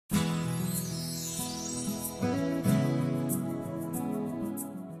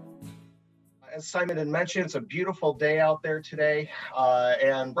As Simon had mentioned, it's a beautiful day out there today.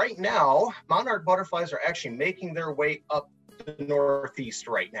 And right now, monarch butterflies are actually making their way up the Northeast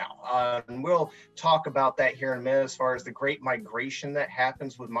right now. And we'll talk about that here in a minute as far as the great migration that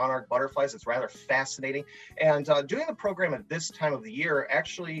happens with monarch butterflies. It's rather fascinating. And doing the program at this time of the year,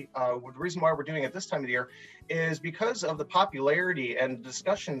 actually, the reason why we're doing it this time of the year is because of the popularity and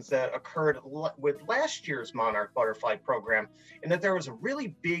discussions that occurred with last year's monarch butterfly program, and that there was a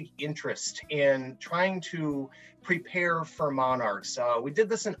really big interest in trying to prepare for monarchs. We did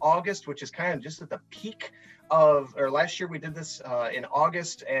this in August, which is kind of just at the peak of, or last year we did this in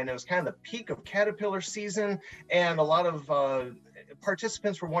August, and it was kind of the peak of caterpillar season, and a lot of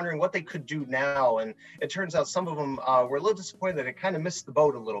participants were wondering what they could do now, and it turns out some of them were a little disappointed that it kind of missed the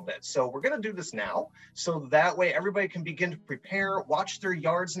boat a little bit. So we're going to do this now, so that way everybody can begin to prepare, watch their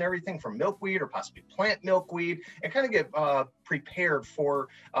yards and everything for milkweed or possibly plant milkweed, and kind of get prepared for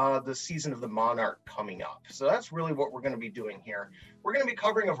the season of the monarch coming up. So that's really what we're going to be doing here. We're going to be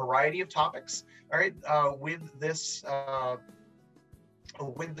covering a variety of topics, all right, with this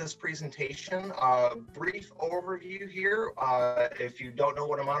presentation. Brief overview here. If you don't know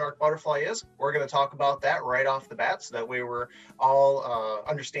what a monarch butterfly is, we're going to talk about that right off the bat, so that way we're all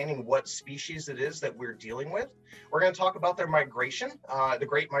understanding what species it is that we're dealing with. We're going to talk about their migration, the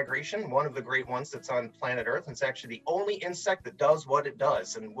Great Migration, one of the great ones that's on planet Earth, and it's actually the only insect that does what it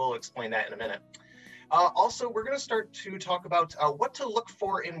does, and we'll explain that in a minute. Also, we're going to start to talk about what to look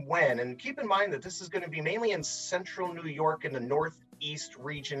for and when, and keep in mind that this is going to be mainly in central New York and the northeast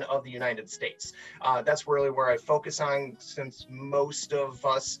region of the United States. That's really where I focus on, since most of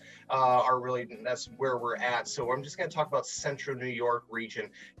us are really, that's where we're at. So I'm just going to talk about central New York region.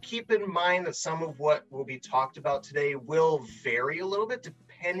 Keep in mind that some of what will be talked about today will vary a little bit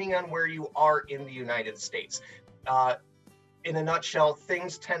depending on where you are in the United States. In a nutshell,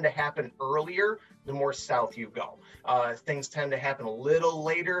 things tend to happen earlier the more south you go. Things tend to happen a little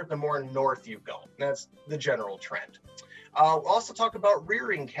later the more north you go. That's the general trend. We'll also talk about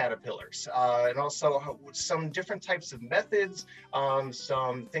rearing caterpillars, and also some different types of methods,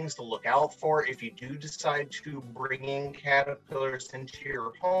 some things to look out for if you do decide to bring in caterpillars into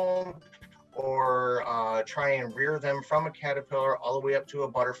your home, or try and rear them from a caterpillar all the way up to a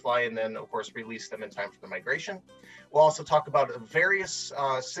butterfly, and then of course release them in time for the migration. We'll also talk about various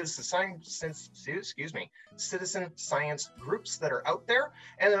citizen science groups that are out there,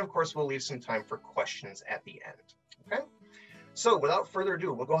 and then of course we'll leave some time for questions at the end. Okay, so without further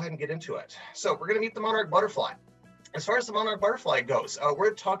ado, we'll go ahead and get into it. So we're going to meet the monarch butterfly. As far as the monarch butterfly goes,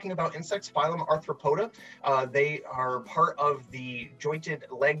 we're talking about insects, phylum Arthropoda. They are part of the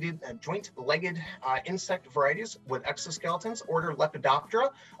joint-legged insect varieties with exoskeletons, order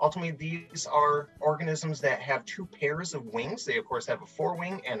Lepidoptera. Ultimately, these are organisms that have two pairs of wings. They, of course, have a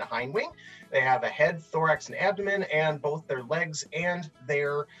forewing and a hind wing. They have a head, thorax, and abdomen, and both their legs and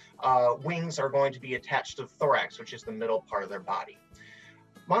their wings are going to be attached to the thorax, which is the middle part of their body.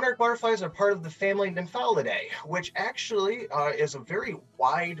 Monarch butterflies are part of the family Nymphalidae, which actually is a very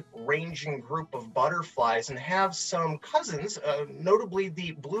wide-ranging group of butterflies, and have some cousins, notably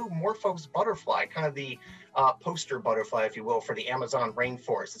the blue Morphos butterfly, kind of the poster butterfly, if you will, for the Amazon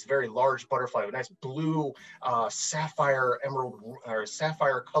rainforest. It's a very large butterfly with nice blue sapphire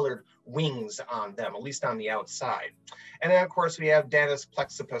colored wings on them, at least on the outside. And then of course we have Danis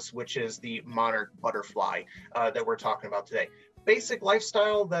plexippus, which is the monarch butterfly that we're talking about today. Basic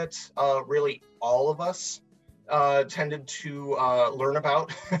lifestyle that really all of us tended to learn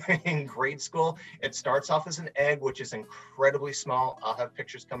about in grade school. It starts off as an egg, which is incredibly small. I'll have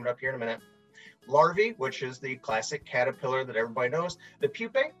pictures coming up here in a minute. Larvae, which is the classic caterpillar that everybody knows. The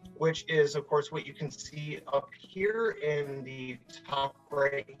pupae, which is of course what you can see up here in the top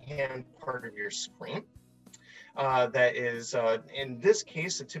right-hand part of your screen. That is, in this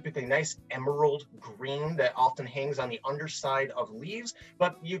case, a typically nice emerald green that often hangs on the underside of leaves,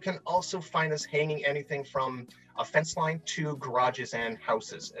 but you can also find this hanging anything from a fence line to garages and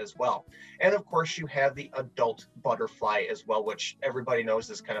houses as well. And of course, you have the adult butterfly as well, which everybody knows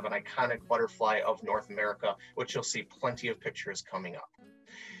is kind of an iconic butterfly of North America, which you'll see plenty of pictures coming up.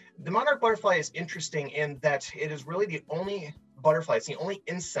 The monarch butterfly is interesting in that it is really the only butterfly, it's the only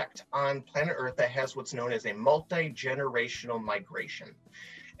insect on planet Earth that has what's known as a multi-generational migration.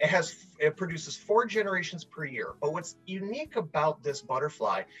 It produces 4 generations per year. But what's unique about this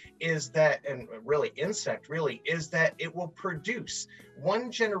butterfly is that, and really insect really, is that it will produce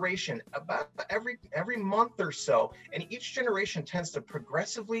one generation about every month or so, and each generation tends to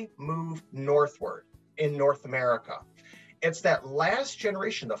progressively move northward in North America. It's that last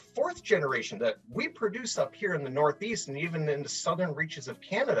generation, the 4th generation that we produce up here in the Northeast and even in the southern reaches of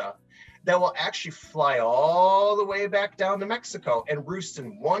Canada, that will actually fly all the way back down to Mexico and roost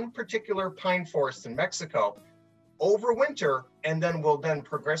in one particular pine forest in Mexico over winter, and then will then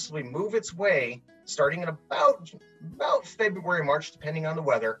progressively move its way, starting in about February, March, depending on the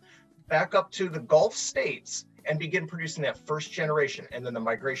weather, back up to the Gulf states and begin producing that first generation. And then the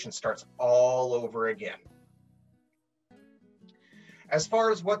migration starts all over again. As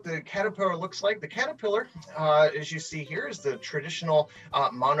far as what the caterpillar looks like, the caterpillar, as you see here, is the traditional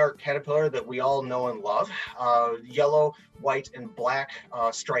monarch caterpillar that we all know and love. Yellow, white, and black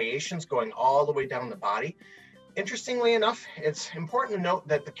striations going all the way down the body. Interestingly enough, it's important to note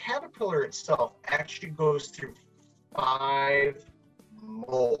that the caterpillar itself actually goes through 5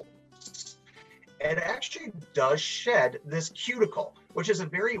 molts. It actually does shed this cuticle, which is a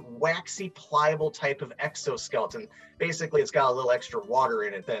very waxy, pliable type of exoskeleton. Basically, it's got a little extra water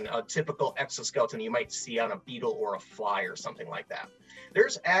in it than a typical exoskeleton you might see on a beetle or a fly or something like that.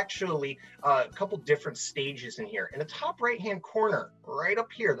 There's actually a couple different stages in here. In the top right-hand corner, right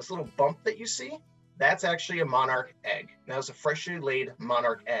up here, this little bump that you see, that's actually a monarch egg. That was a freshly laid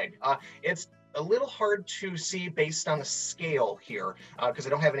monarch egg. It's a little hard to see based on the scale here because I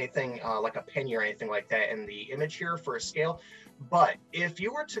don't have anything like a penny or anything like that in the image here for a scale. But if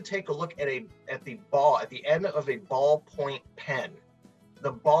you were to take a look at the end of a ballpoint pen,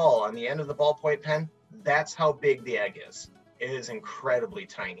 the ball on the end of the ballpoint pen, that's how big the egg is. It is incredibly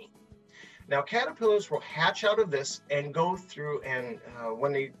tiny. Now caterpillars will hatch out of this and go through, and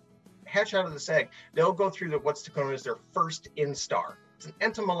when they hatch out of this egg, they'll go through what's known as their first instar. It's an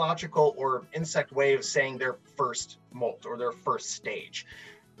entomological or insect way of saying their first molt or their first stage.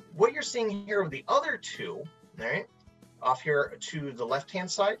 What you're seeing here with the other two, all right, off here to the left-hand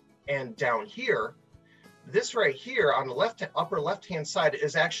side and down here, this right here on the upper left-hand side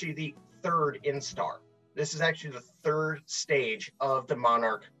is actually the third instar. This is actually the third stage of the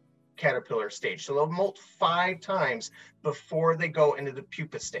monarch caterpillar stage. So they'll molt 5 times before they go into the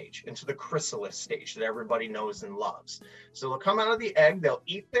pupa stage, into the chrysalis stage that everybody knows and loves. So they'll come out of the egg, they'll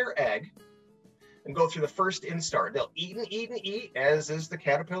eat their egg and go through the first instar. They'll eat and eat and eat, as is the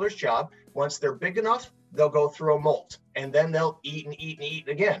caterpillar's job. Once they're big enough, they'll go through a molt, and then they'll eat and eat and eat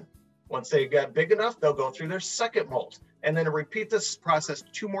again. Once they get big enough, they'll go through their second molt, and then repeat this process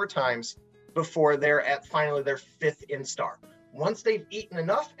 2 more times before they're at finally their 5th instar. Once they've eaten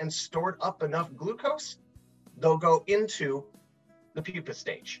enough and stored up enough glucose, they'll go into the pupa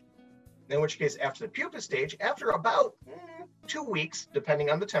stage. In which case, after the pupa stage, after about 2 weeks, depending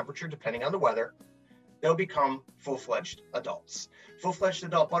on the temperature, depending on the weather, they'll become full-fledged adults. Full-fledged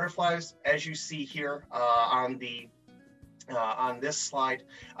adult butterflies, as you see here on this slide,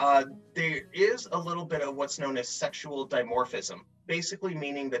 there is a little bit of what's known as sexual dimorphism, basically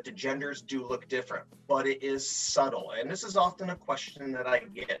meaning that the genders do look different, but it is subtle. And this is often a question that I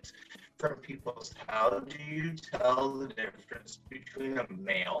get from people: how do you tell the difference between a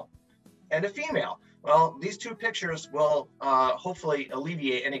male and a female? Well, these 2 pictures will hopefully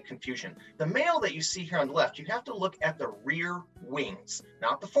alleviate any confusion. The male that you see here on the left, you have to look at the rear wings,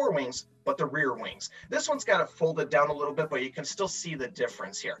 not the forewings, but the rear wings. This one's got it folded down a little bit, but you can still see the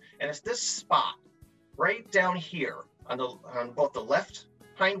difference here. And it's this spot right down here on both the left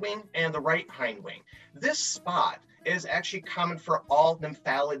hind wing and the right hind wing. This spot is actually common for all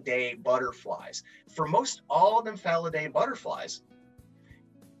Nymphalidae butterflies. For most all Nymphalidae butterflies,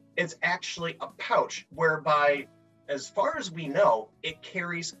 it's actually a pouch whereby, as far as we know, it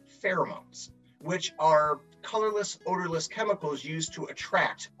carries pheromones, which are colorless, odorless chemicals used to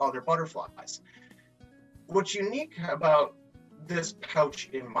attract other butterflies. What's unique about this pouch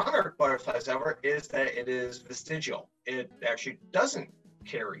in monarch butterflies, however, is that it is vestigial. It actually doesn't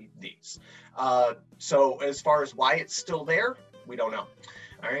carry these. So as far as why it's still there, we don't know.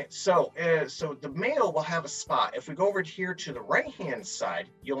 All right, so the male will have a spot. If we go over here to the right-hand side,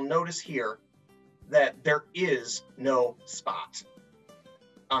 you'll notice here that there is no spot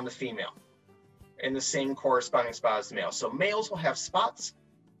on the female in the same corresponding spot as the male. So males will have spots,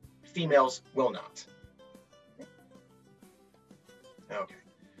 females will not. Okay.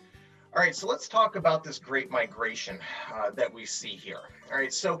 All right, so let's talk about this Great Migration that we see here. All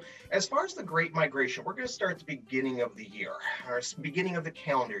right, so as far as the Great Migration, we're going to start at the beginning of the year, or beginning of the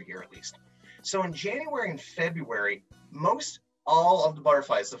calendar year at least. So in January and February, all of the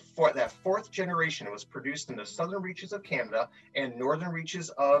butterflies, that 4th generation was produced in the southern reaches of Canada and northern reaches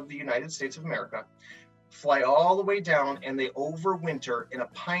of the United States of America, fly all the way down, and they overwinter in a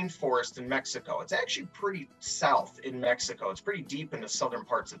pine forest in Mexico. It's actually pretty south in Mexico. It's pretty deep in the southern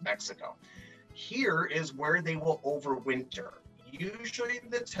parts of Mexico. Here is where they will overwinter. usually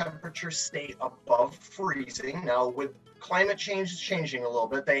the temperatures stay above freezing. Now, with climate change changing a little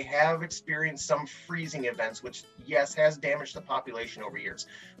bit, they have experienced some freezing events, which yes, has damaged the population over years,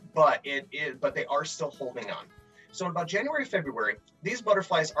 but they are still holding on. So about January, February, these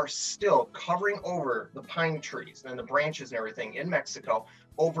butterflies are still covering over the pine trees and the branches and everything in Mexico,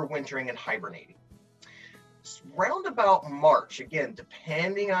 overwintering and hibernating. Round about March, again,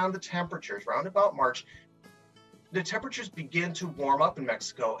 depending on the temperatures, round about March, the temperatures begin to warm up in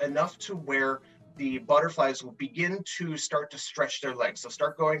Mexico enough to where the butterflies will begin to start to stretch their legs. So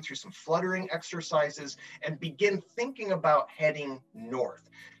start going through some fluttering exercises and begin thinking about heading north.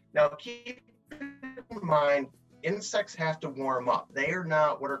 Now, keep in mind, insects have to warm up. They are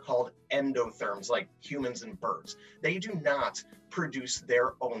not what are called endotherms like humans and birds. They do not produce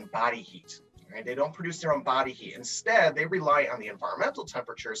their own body heat. Right? They don't produce their own body heat. Instead, they rely on the environmental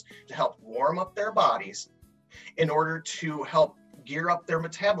temperatures to help warm up their bodies in order to help gear up their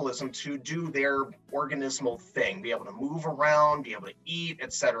metabolism to do their organismal thing, be able to move around, be able to eat,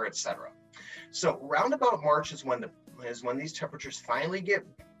 et cetera, et cetera. So round about March is when these temperatures finally get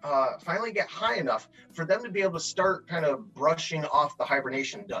high enough for them to be able to start kind of brushing off the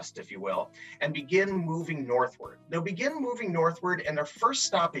hibernation dust, if you will, and begin moving northward. They'll begin moving northward, and their first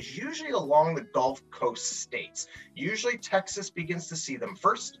stop is usually along the Gulf Coast states. Usually Texas begins to see them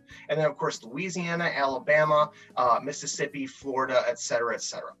first, and then of course Louisiana, Alabama, Mississippi, Florida, et cetera, et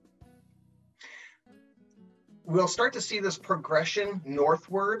cetera. We'll start to see this progression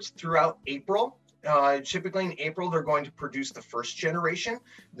northwards throughout April. Typically in April, they're going to produce the first generation.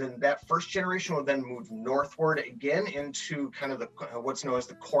 Then that first generation will then move northward again into kind of what's known as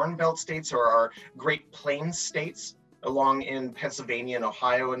the Corn Belt states, or our Great Plains states along in Pennsylvania and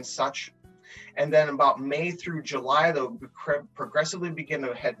Ohio and such. And then about May through July, they'll progressively begin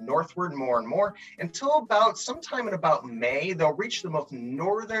to head northward more and more until about sometime in about May, they'll reach the most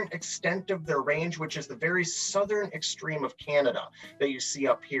northern extent of their range, which is the very southern extreme of Canada that you see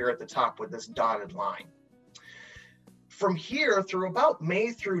up here at the top with this dotted line. From here through about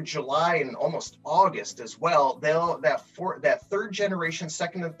May through July and almost August as well, that third generation,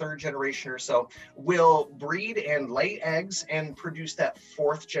 second and third generation or so, will breed and lay eggs and produce that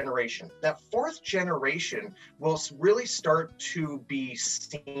fourth generation. That fourth generation will really start to be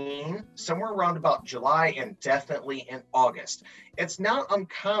seen somewhere around about July and definitely in August. It's not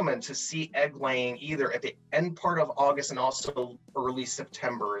uncommon to see egg laying either at the end part of August and also early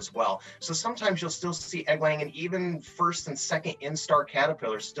September as well. So sometimes you'll still see egg laying and even first and second instar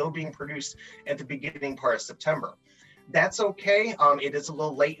caterpillars still being produced at the beginning part of September. That's okay. It is a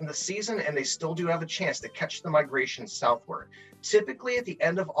little late in the season and they still do have a chance to catch the migration southward. Typically at the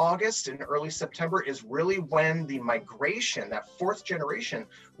end of August and early September is really when the migration, that fourth generation,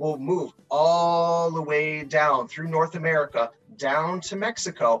 will move all the way down through North America, down to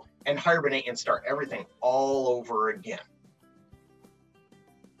Mexico, and hibernate and start everything all over again.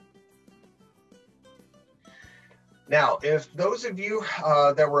 Now, if those of you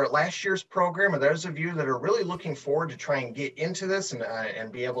that were at last year's program, or those of you that are really looking forward to try and get into this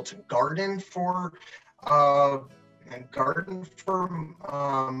and be able to garden for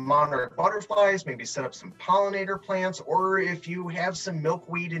monarch butterflies, maybe set up some pollinator plants, or if you have some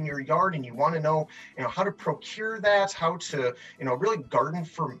milkweed in your yard and you want to know, how to procure that, how to, really garden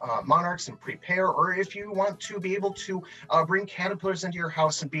for monarchs and prepare, or if you want to be able to bring caterpillars into your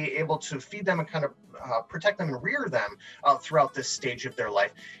house and be able to feed them and kind of protect them and rear them throughout this stage of their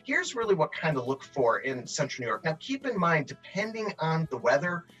life. Here's really what kind of look for in Central New York. Now, keep in mind, depending on the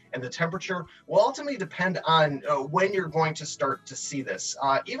weather and the temperature will ultimately depend on when you're going to start to see this.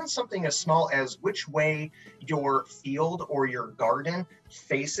 Even something as small as which way your field or your garden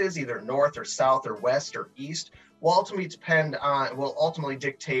faces, either north or south or west or east, will ultimately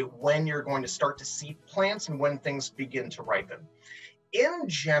dictate when you're going to start to see plants and when things begin to ripen. In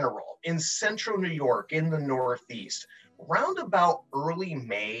general, in Central New York, in the Northeast, round about early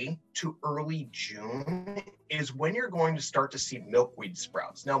May to early June is when you're going to start to see milkweed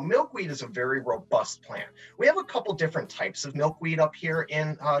sprouts. Now, milkweed is a very robust plant. We have a couple different types of milkweed up here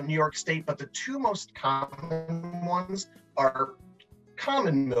in New York State, but the two most common ones are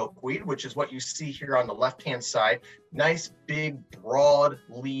common milkweed, which is what you see here on the left-hand side. Nice, big,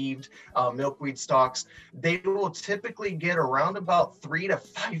 broad-leaved milkweed stalks. They will typically get around about 3 to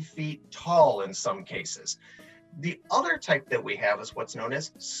 5 feet tall in some cases. The other type that we have is what's known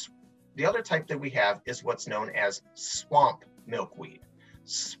as swamp milkweed.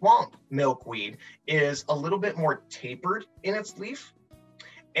 Swamp milkweed is a little bit more tapered in its leaf,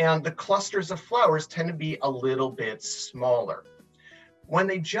 and the clusters of flowers tend to be a little bit smaller. When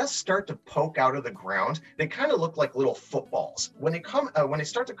they just start to poke out of the ground, they kind of look like little footballs. When they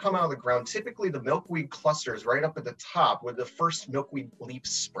start to come out of the ground, typically the milkweed clusters right up at the top where the first milkweed leaf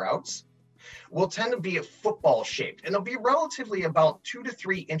sprouts will tend to be football shaped, and they'll be relatively about 2 to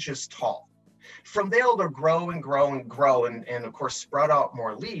 3 inches tall. From there, they'll grow and grow and grow, and of course sprout out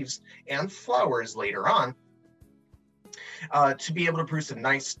more leaves and flowers later on to be able to produce a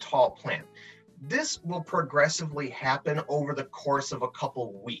nice tall plant. This will progressively happen over the course of a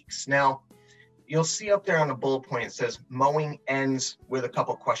couple weeks. Now, you'll see up there on the bullet point, it says mowing ends with a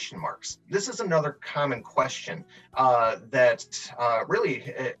couple question marks. This is another common question that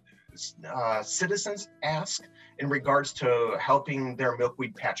citizens ask in regards to helping their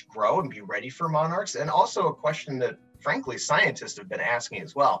milkweed patch grow and be ready for monarchs, and also a question that frankly scientists have been asking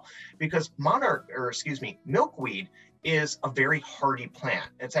as well, because milkweed is a very hardy plant.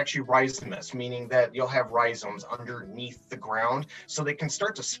 It's actually rhizomous, meaning that you'll have rhizomes underneath the ground, so they can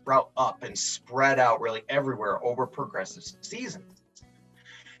start to sprout up and spread out really everywhere over progressive seasons.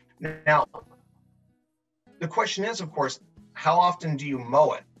 Now, the question is, of course, how often do you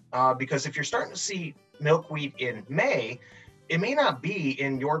mow it? Because if you're starting to see milkweed in May, it may not be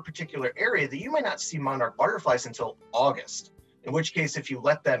in your particular area that you might not see monarch butterflies until August. In which case, if you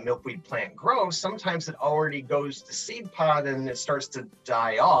let that milkweed plant grow, sometimes it already goes to seed pod and it starts to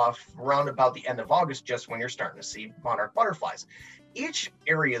die off around about the end of August, just when you're starting to see monarch butterflies. Each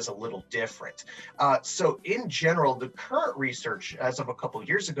area is a little different. So in general, the current research as of a couple of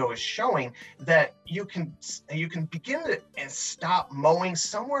years ago is showing that you can begin to stop mowing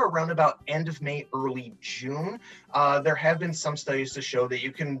somewhere around about end of May, early June. There have been some studies to show that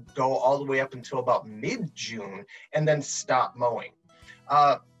you can go all the way up until about mid-June and then stop mowing.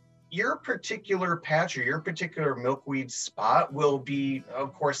 Your particular patch or your particular milkweed spot will be,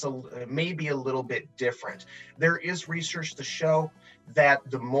 of course, maybe a little bit different. There is research to show that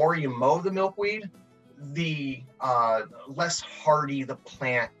the more you mow the milkweed, the less hardy the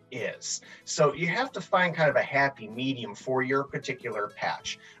plant is. So you have to find kind of a happy medium for your particular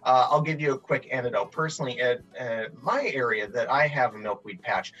patch. I'll give you a quick anecdote. Personally, at my area that I have a milkweed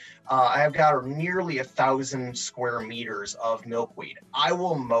patch, I have got nearly 1,000 square meters of milkweed. I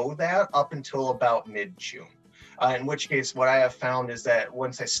will mow that up until about mid-June. In which case, what I have found is that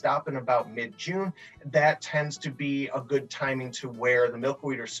once I stop in about mid-June, that tends to be a good timing to where the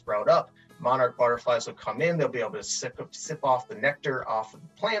milkweed will sprout up. Monarch butterflies will come in, they'll be able to sip off the nectar off of the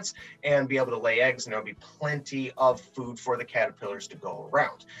plants and be able to lay eggs, and there'll be plenty of food for the caterpillars to go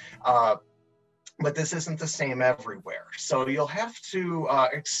around. But this isn't the same everywhere. So you'll have to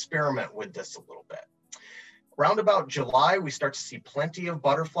experiment with this a little bit. Around about July, we start to see plenty of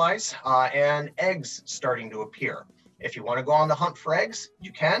butterflies and eggs starting to appear. If you want to go on the hunt for eggs,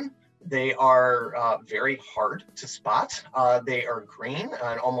 you can. They are very hard to spot. They are green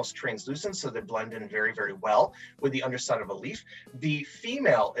and almost translucent, so they blend in very, very well with the underside of a leaf. The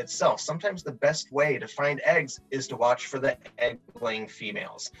female itself, sometimes the best way to find eggs is to watch for the egg-laying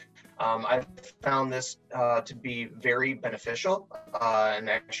females. I've found this to be very beneficial and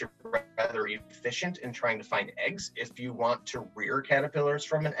actually rather efficient in trying to find eggs if you want to rear caterpillars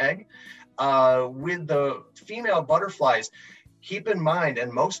from an egg. With the female butterflies, keep in mind,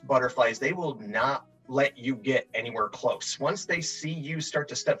 and most butterflies, they will not let you get anywhere close. Once they see you start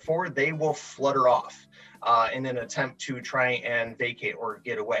to step forward, they will flutter off in an attempt to try and vacate or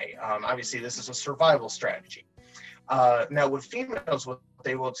get away. Obviously, this is a survival strategy. Now with females, what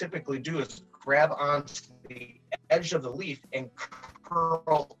they will typically do is grab onto the edge of the leaf and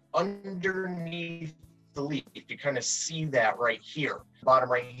curl underneath the leaf. You kind of see that right here,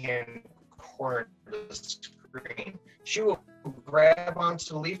 bottom right-hand corner of the screen. She will grab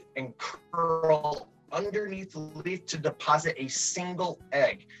onto the leaf and curl underneath the leaf to deposit a single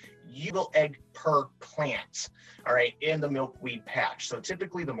egg. Single egg per plant, all right, in the milkweed patch. So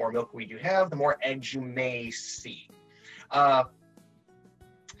typically, the more milkweed you have, the more eggs you may see.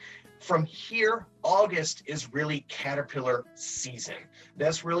 From here, August is really caterpillar season.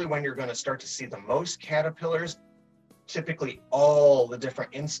 That's really when you're going to start to see the most caterpillars. Typically, all the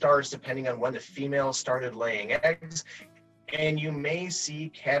different instars, depending on when the females started laying eggs. And you may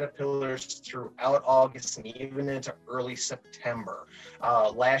see caterpillars throughout August and even into early September.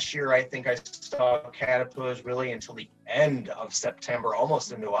 Last year, I think I saw caterpillars really until the end of September,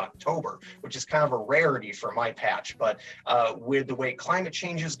 almost into October, which is kind of a rarity for my patch. But with the way climate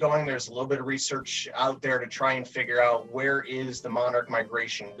change is going, there's a little bit of research out there to try and figure out where is the monarch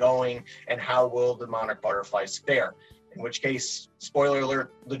migration going and how will the monarch butterflies fare. In which case, spoiler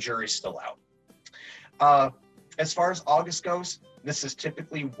alert, the jury's still out. As far as August goes, This is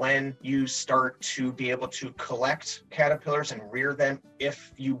typically when you start to be able to collect caterpillars and rear them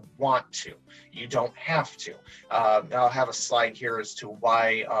if you want to. You don't have to. I'll have a slide here as to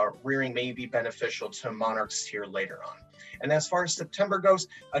why rearing may be beneficial to monarchs here later on. And as far as September goes,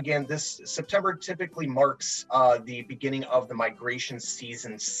 again, this September typically marks the beginning of the migration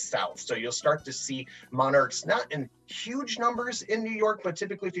season south. So you'll start to see monarchs, not in huge numbers in New York, but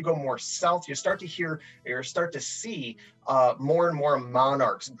typically if you go more south, you start to see more and more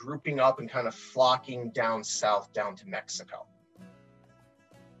monarchs grouping up and kind of flocking down south, down to Mexico.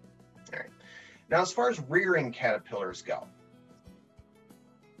 All right. Now, as far as rearing caterpillars go,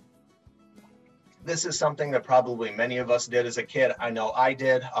 this is something that probably many of us did as a kid. I know I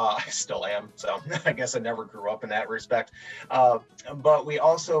did. I still am. So I guess I never grew up in that respect. But we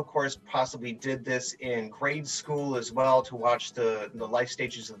also, of course, possibly did this in grade school as well, to watch the life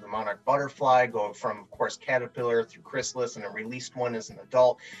stages of the monarch butterfly go from, of course, caterpillar through chrysalis and a released one as an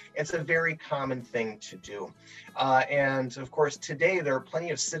adult. It's a very common thing to do. And of course, today there are plenty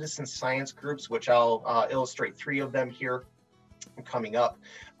of citizen science groups, which I'll illustrate 3 of them here coming up,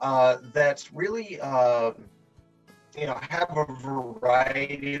 that really have a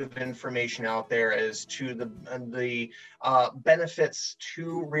variety of information out there as to the benefits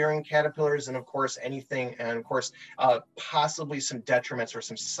to rearing caterpillars, and of course possibly some detriments or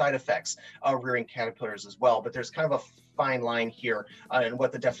some side effects of rearing caterpillars as well. But there's kind of a fine line here and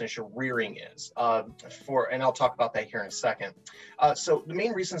what the definition of rearing is and I'll talk about that here in a second. So the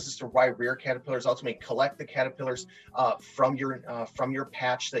main reasons as to why rear caterpillars: ultimately collect the caterpillars from your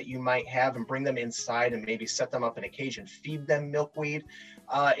patch that you might have and bring them inside and maybe set them up in a cage and feed them milkweed.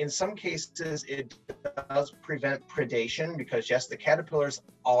 In some cases, it does prevent predation because, yes, the caterpillars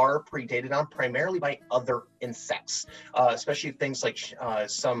are predated on primarily by other insects, especially things like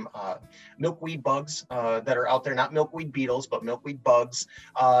some milkweed bugs that are out there, not milkweed beetles, but milkweed bugs,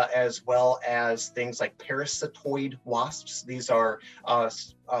 as well as things like parasitoid wasps. These are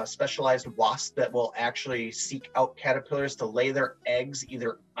specialized wasps that will actually seek out caterpillars to lay their eggs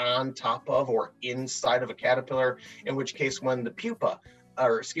either on top of or inside of a caterpillar, in which case when the pupa,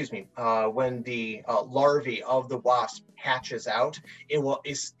 when the larvae of the wasp hatches out, it will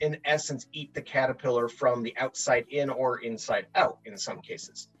in essence eat the caterpillar from the outside in or inside out in some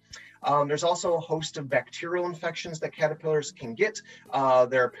cases. There's also a host of bacterial infections that caterpillars can get.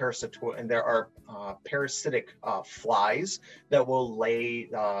 There are parasitic flies that will lay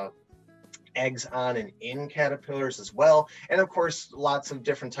eggs on and in caterpillars as well. And of course, lots of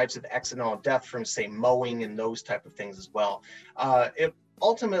different types of accidental death from, say, mowing and those type of things as well. It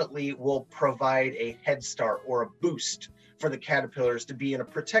ultimately will provide a head start or a boost for the caterpillars to be in a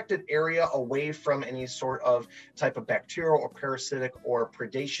protected area away from any sort of type of bacterial or parasitic or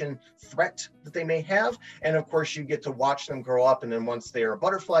predation threat that they may have. And of course, you get to watch them grow up. And then once they are a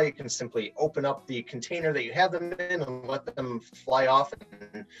butterfly, you can simply open up the container that you have them in and let them fly off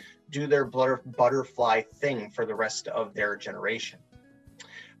and do their butterfly thing for the rest of their generation.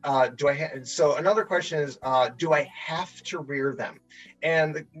 So another question is, do I have to rear them?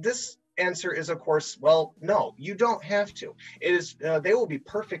 And this answer is, of course, well, no, you don't have to. It is they will be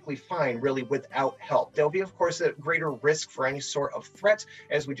perfectly fine, really, without help. There'll be, of course, a greater risk for any sort of threat,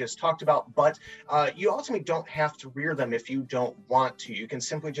 as we just talked about, but you ultimately don't have to rear them if you don't want to. You can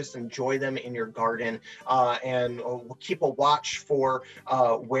simply just enjoy them in your garden and keep a watch for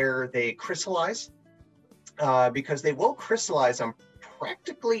where they crystallize, because they will crystallize on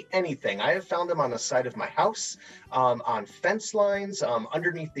practically anything. I have found them on the side of my house, on fence lines,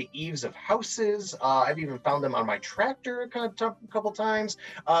 underneath the eaves of houses. I've even found them on my tractor a couple times.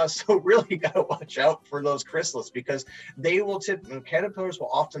 So really you gotta watch out for those chrysalis, because caterpillars will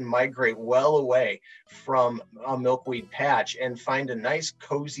often migrate well away from a milkweed patch and find a nice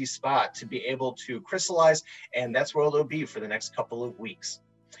cozy spot to be able to crystallize, and that's where they'll be for the next couple of weeks.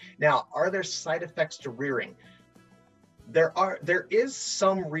 Now, are there side effects to rearing? There is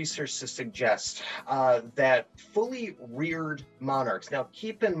some research to suggest that fully reared monarchs. Now,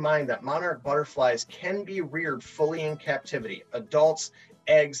 keep in mind that monarch butterflies can be reared fully in captivity, adults,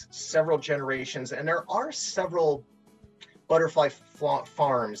 eggs, several generations, and there are several butterfly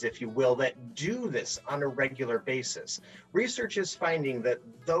farms, if you will, that do this on a regular basis. Research is finding that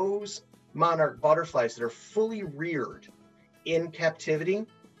those monarch butterflies that are fully reared in captivity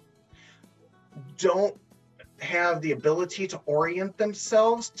don't have the ability to orient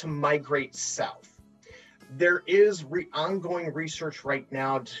themselves to migrate south. There is ongoing research right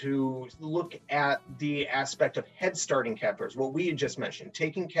now to look at the aspect of head starting caterpillars, what we had just mentioned,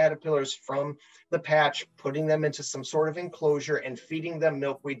 taking caterpillars from the patch, putting them into some sort of enclosure and feeding them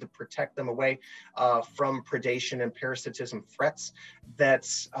milkweed to protect them away from predation and parasitism threats. That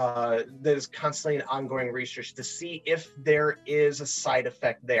is constantly an ongoing research to see if there is a side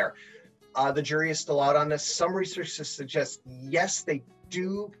effect there. The jury is still out on this. Some researchers suggest, yes, they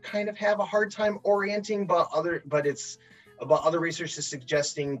do kind of have a hard time orienting, but other researchers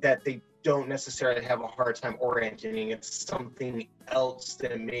suggesting that they don't necessarily have a hard time orienting. It's something else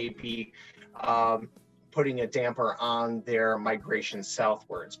that may be putting a damper on their migration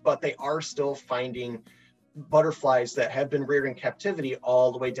southwards. But they are still finding butterflies that have been reared in captivity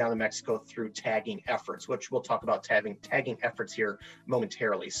all the way down to Mexico through tagging efforts, which we'll talk about tagging efforts here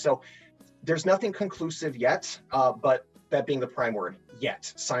momentarily. So there's nothing conclusive yet, but that being the prime word,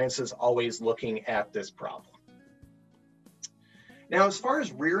 yet. Science is always looking at this problem. Now, as far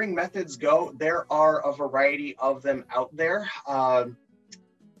as rearing methods go, there are a variety of them out there.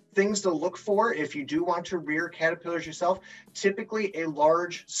 Things to look for if you do want to rear caterpillars yourself, typically a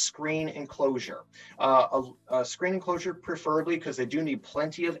large screen enclosure. A screen enclosure preferably, because they do need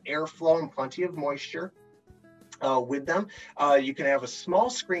plenty of airflow and plenty of moisture with them. You can have a small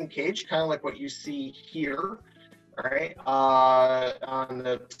screen cage, kind of like what you see here. All right, on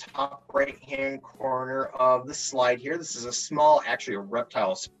the top right-hand corner of the slide here, this is a small, actually a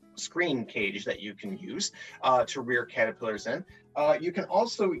reptile screen cage that you can use to rear caterpillars in. You can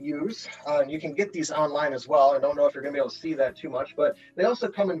also use, you can get these online as well. I don't know if you're going to be able to see that too much, but they also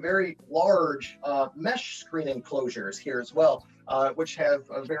come in very large mesh screen enclosures here as well, which have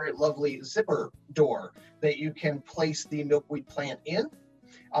a very lovely zipper door that you can place the milkweed plant in.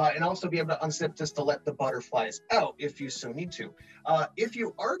 And also be able to unzip this to let the butterflies out if you so need to. If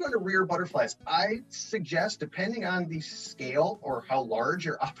you are going to rear butterflies, I suggest, depending on the scale or how large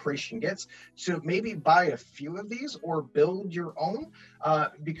your operation gets, to maybe buy a few of these or build your own,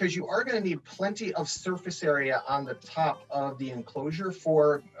 because you are going to need plenty of surface area on the top of the enclosure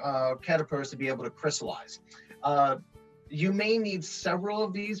for caterpillars to be able to crystallize. You may need several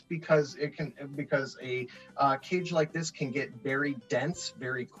of these because a cage like this can get very dense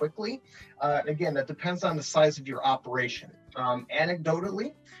very quickly. Again, that depends on the size of your operation.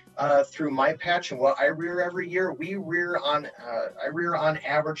 Anecdotally, through my patch and what I rear every year, we rear on I rear on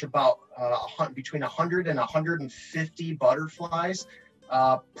average about between 100 and 150 butterflies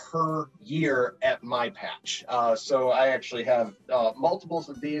per year at my patch. So I actually have multiples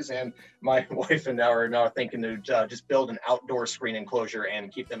of these, and my wife and I are now thinking to just build an outdoor screen enclosure and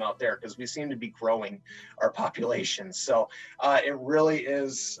keep them out there, because we seem to be growing our population. So it really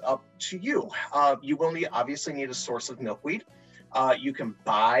is up to you. You will obviously need a source of milkweed. You can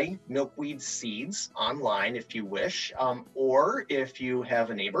buy milkweed seeds online if you wish, or if you have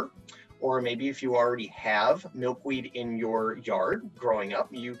a neighbor, or maybe if you already have milkweed in your yard growing up,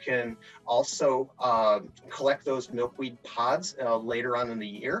 you can also collect those milkweed pods later on in the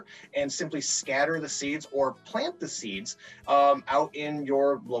year and simply scatter the seeds or plant the seeds out in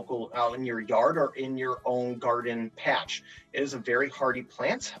your yard or in your own garden patch. It is a very hardy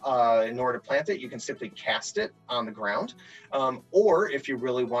plant. In order to plant it, you can simply cast it on the ground. Or if you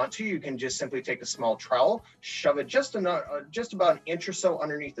really want to, you can just simply take a small trowel, shove it just about an inch or so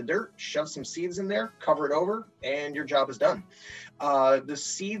underneath the dirt, shove some seeds in there, cover it over, and your job is done. The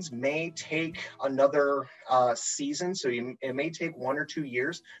seeds may take another season, so it may take 1 or 2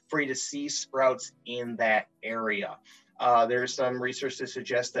 years for you to see sprouts in that area. There's some research to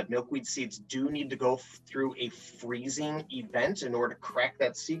suggest that milkweed seeds do need to go through a freezing event in order to crack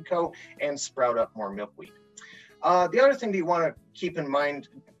that seed coat and sprout up more milkweed. The other thing that you want to keep in mind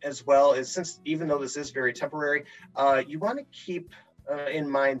as well is, since even though this is very temporary, you want to keep in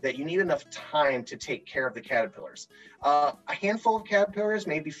mind that you need enough time to take care of the caterpillars. A handful of caterpillars,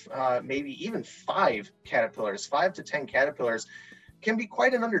 maybe even 5 caterpillars, 5 to 10 caterpillars, can be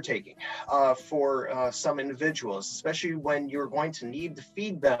quite an undertaking for some individuals, especially when you're going to need to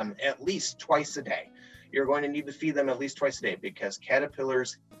feed them at least twice a day. You're going to need to feed them at least twice a day because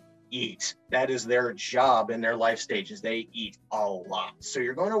caterpillars eat. That is their job in their life stages. They eat a lot. So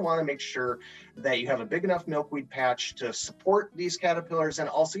you're going to want to make sure that you have a big enough milkweed patch to support these caterpillars, and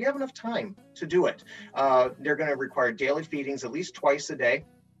also you have enough time to do it. They're going to require daily feedings at least twice a day.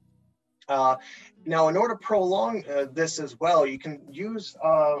 Now, in order to prolong this as well, you can use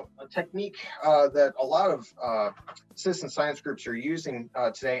a technique that a lot of citizen science groups are using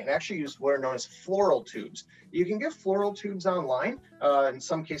today, and actually use what are known as floral tubes. You can get floral tubes online. In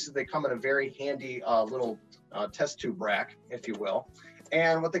some cases, they come in a very handy little test tube rack, if you will.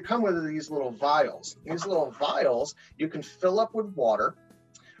 And what they come with are these little vials. These little vials you can fill up with water,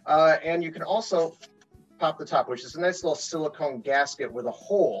 and you can also pop the top, which is a nice little silicone gasket with a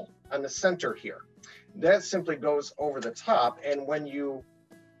hole on the center here. That simply goes over the top, and when you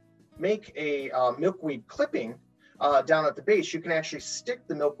make a milkweed clipping down at the base, you can actually stick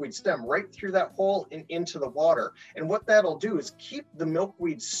the milkweed stem right through that hole and into the water. And what that'll do is keep the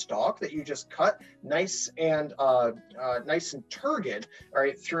milkweed stalk that you just cut nice and turgid, all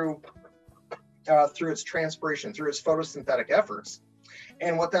right, through its transpiration, through its photosynthetic efforts.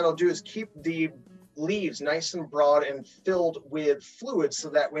 And what that'll do is keep the leaves nice and broad and filled with fluid, so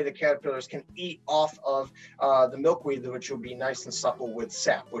that way the caterpillars can eat off of the milkweed, which will be nice and supple with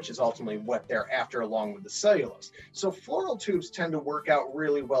sap, which is ultimately what they're after, along with the cellulose. So floral tubes tend to work out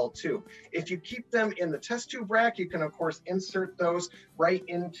really well too. If you keep them in the test tube rack, you can of course insert those right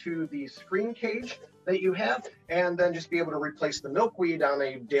into the screen cage that you have, and then just be able to replace the milkweed on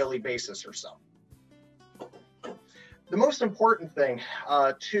a daily basis or so. The most important thing,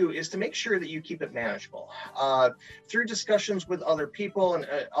 too, is to make sure that you keep it manageable. Through discussions with other people and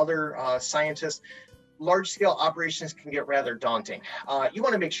other scientists, large-scale operations can get rather daunting. You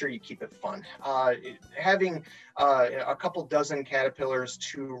want to make sure you keep it fun. Having a couple dozen caterpillars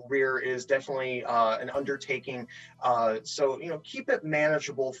to rear is definitely an undertaking. So, keep it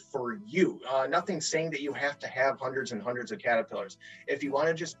manageable for you. Nothing saying that you have to have hundreds and hundreds of caterpillars. If you want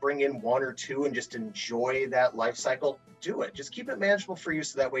to just bring in one or two and just enjoy that life cycle, do it. Just keep it manageable for you,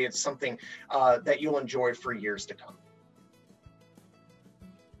 so that way it's something that you'll enjoy for years to come.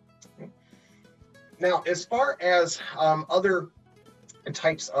 Now, as far as other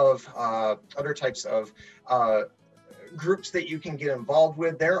types of groups that you can get involved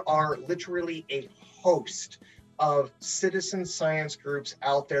with, there are literally a host of citizen science groups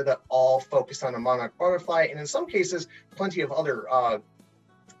out there that all focus on the monarch butterfly, and in some cases, plenty of other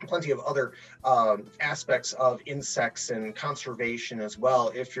aspects of insects and conservation as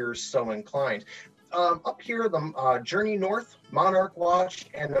well, if you're so inclined. Up here, the Journey North, Monarch Watch,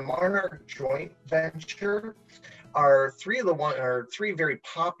 and the Monarch Joint Venture are three very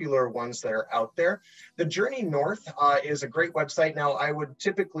popular ones that are out there. The Journey North is a great website. Now,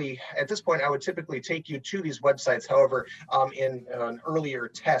 at this point, I would typically take you to these websites. However, in an earlier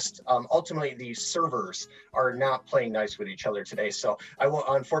test, ultimately the servers are not playing nice with each other today. So I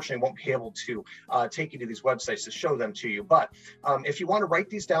unfortunately won't be able to take you to these websites to show them to you. But if you want to write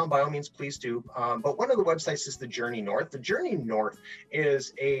these down, by all means, please do. But one of the websites is the Journey North. The Journey North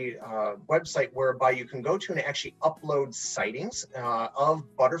is a website whereby you can go to and actually upload sightings of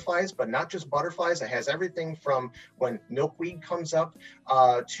butterflies, but not just butterflies. It has everything from when milkweed comes up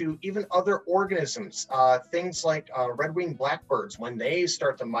to even other organisms, things like red-winged blackbirds when they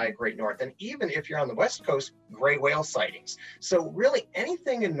start to migrate north, and even if you're on the West Coast, gray whale sightings. So really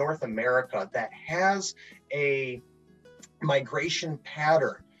anything in North America that has a migration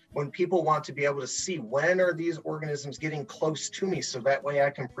pattern, when people want to be able to see when are these organisms getting close to me, so that way I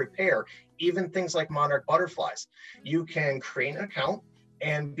can prepare. Even things like monarch butterflies, you can create an account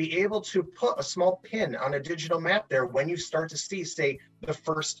and be able to put a small pin on a digital map there when you start to see, say, the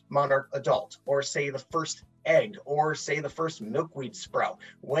first monarch adult, or say the first egg, or say the first milkweed sprout,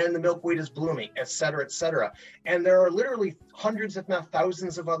 when the milkweed is blooming, et cetera, et cetera. And there are literally hundreds, if not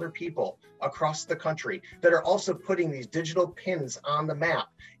thousands, of other people across the country that are also putting these digital pins on the map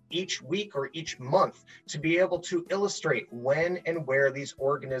each week or each month to be able to illustrate when and where these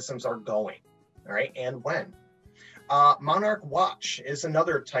organisms are going, all right, and when. Monarch Watch is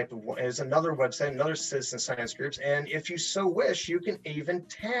another website, another citizen science groups, and if you so wish, you can even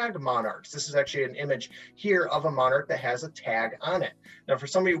tag monarchs. This is actually an image here of a monarch that has a tag on it. Now, for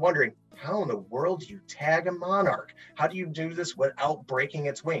somebody wondering, how in the world do you tag a monarch? How do you do this without breaking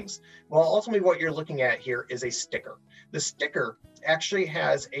its wings? Well, ultimately what you're looking at here is a sticker. The sticker actually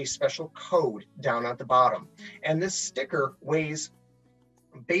has a special code down at the bottom, and this sticker weighs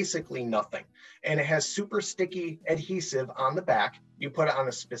basically nothing, and it has super sticky adhesive on the back. You put it on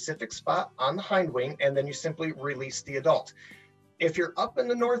a specific spot on the hind wing, and then you simply release the adult. If you're up in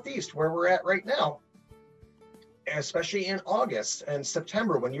the Northeast where we're at right now, especially in August and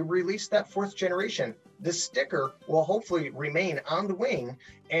September, when you release that fourth generation, this sticker will hopefully remain on the wing,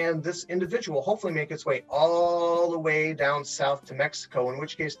 and this individual will hopefully make its way all the way down south to Mexico, in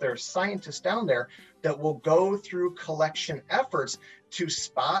which case there are scientists down there that will go through collection efforts to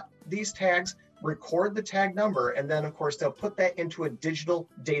spot these tags, record the tag number, and then of course they'll put that into a digital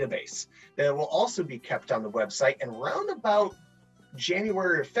database that will also be kept on the website. And round about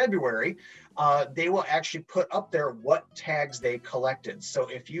January or February, they will actually put up there what tags they collected. So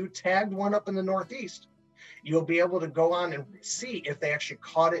if you tagged one up in the Northeast you'll be able to go on and see if they actually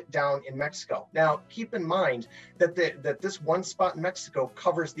caught it down in Mexico. Now, keep in mind that this one spot in Mexico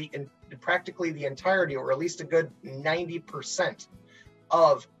covers practically the entirety, or at least a good 90%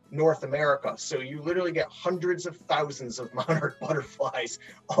 of North America. So you literally get hundreds of thousands of monarch butterflies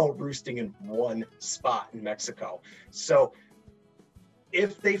all roosting in one spot in Mexico. So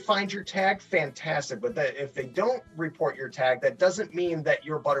if they find your tag, fantastic. But if they don't report your tag, that doesn't mean that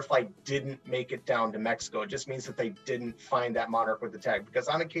your butterfly didn't make it down to Mexico. It just means that they didn't find that monarch with the tag, because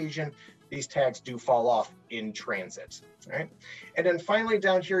on occasion, these tags do fall off in transit, right? And then finally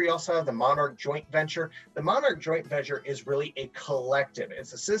down here, you also have the Monarch Joint Venture. The Monarch Joint Venture is really a collective.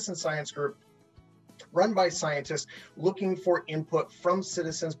 It's a citizen science group run by scientists looking for input from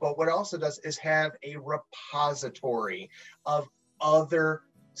citizens, but what it also does is have a repository of other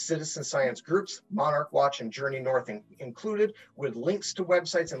citizen science groups, Monarch Watch and Journey North included, with links to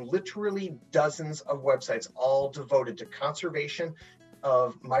websites and literally dozens of websites all devoted to conservation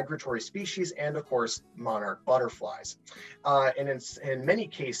of migratory species and, of course, monarch butterflies. And in many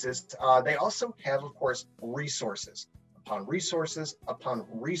cases, they also have, of course, resources upon resources upon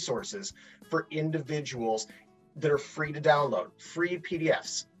resources for individuals that are free to download, free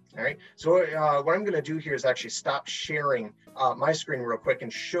PDFs. All right, so what I'm going to do here is actually stop sharing my screen real quick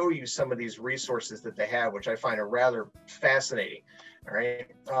and show you some of these resources that they have, which I find are rather fascinating. All right,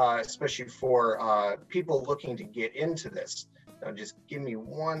 especially for people looking to get into this. Now, just give me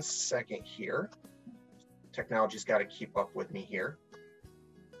 1 second here. Technology's got to keep up with me here.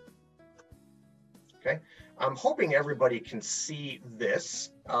 Okay, I'm hoping everybody can see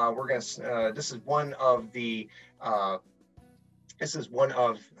this. This is one of the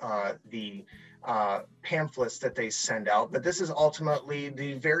pamphlets that they send out, but this is ultimately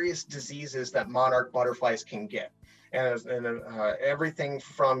the various diseases that monarch butterflies can get. And everything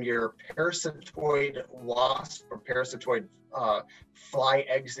from your parasitoid wasp or parasitoid fly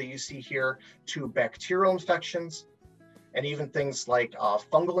eggs that you see here, to bacterial infections, and even things like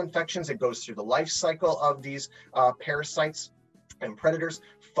fungal infections. It goes through the life cycle of these parasites and predators.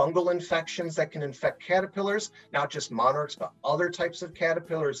 Fungal infections that can infect caterpillars, not just monarchs, but other types of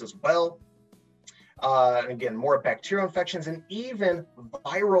caterpillars as well. Again, more bacterial infections, and even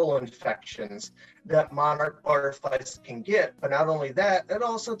viral infections that monarch butterflies can get. But not only that, it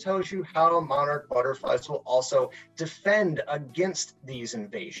also tells you how monarch butterflies will also defend against these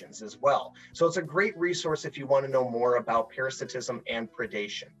invasions as well. So it's a great resource if you want to know more about parasitism and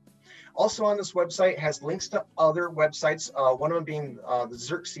predation. Also on this website has links to other websites, one of them being the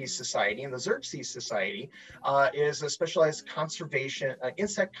Xerxes Society. And the Xerxes Society is a specialized conservation,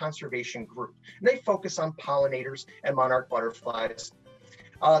 insect conservation group. And they focus on pollinators and monarch butterflies.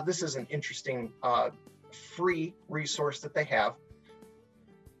 This is an interesting free resource that they have.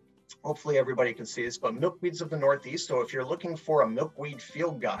 Hopefully everybody can see this, but milkweeds of the Northeast. So if you're looking for a milkweed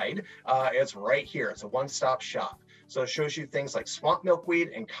field guide, it's right here. It's a one-stop shop. So it shows you things like swamp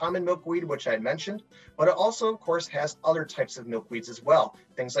milkweed and common milkweed, which I mentioned, but it also, of course, has other types of milkweeds as well.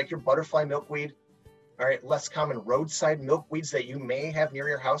 Things like your butterfly milkweed, all right, less common roadside milkweeds that you may have near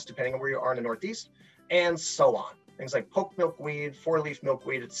your house, depending on where you are in the Northeast, and so on. Things like poke milkweed, four-leaf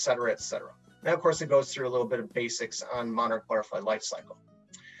milkweed, et cetera, et cetera. And of course, it goes through a little bit of basics on monarch butterfly life cycle.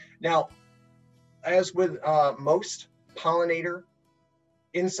 Now, as with most pollinator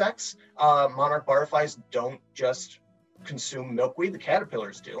insects, monarch butterflies don't just consume milkweed, the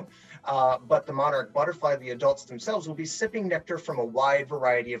caterpillars do, but the monarch butterfly, the adults themselves, will be sipping nectar from a wide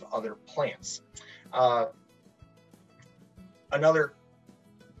variety of other plants. Another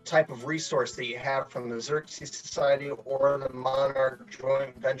type of resource that you have from the Xerxes Society or the Monarch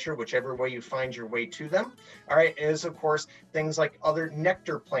Joint Venture, whichever way you find your way to them, all right, is of course things like other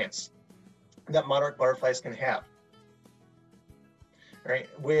nectar plants that monarch butterflies can have. All right,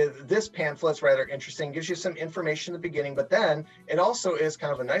 with this pamphlet, it's rather interesting, gives you some information in the beginning, but then it also is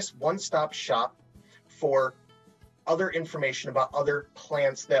kind of a nice one-stop shop for other information about other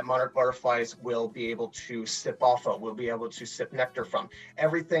plants that monarch butterflies will be able to sip off of, will be able to sip nectar from.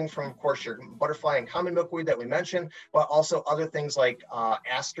 Everything from, of course, your butterfly and common milkweed that we mentioned, but also other things like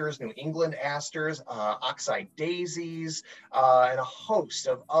asters, New England asters, oxeye daisies, and a host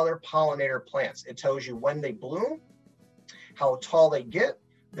of other pollinator plants. It tells you when they bloom, how tall they get,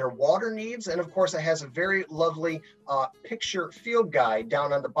 their water needs, and of course it has a very lovely picture field guide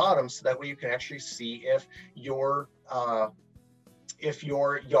down on the bottom, so that way you can actually see if your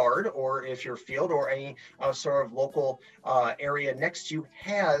yard or if your field or any sort of local area next to you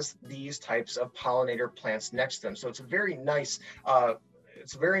has these types of pollinator plants next to them. So it's a very nice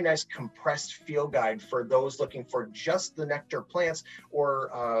compressed field guide for those looking for just the nectar plants,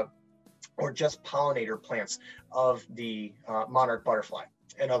 or or just pollinator plants of the monarch butterfly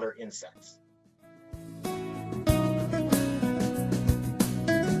and other insects.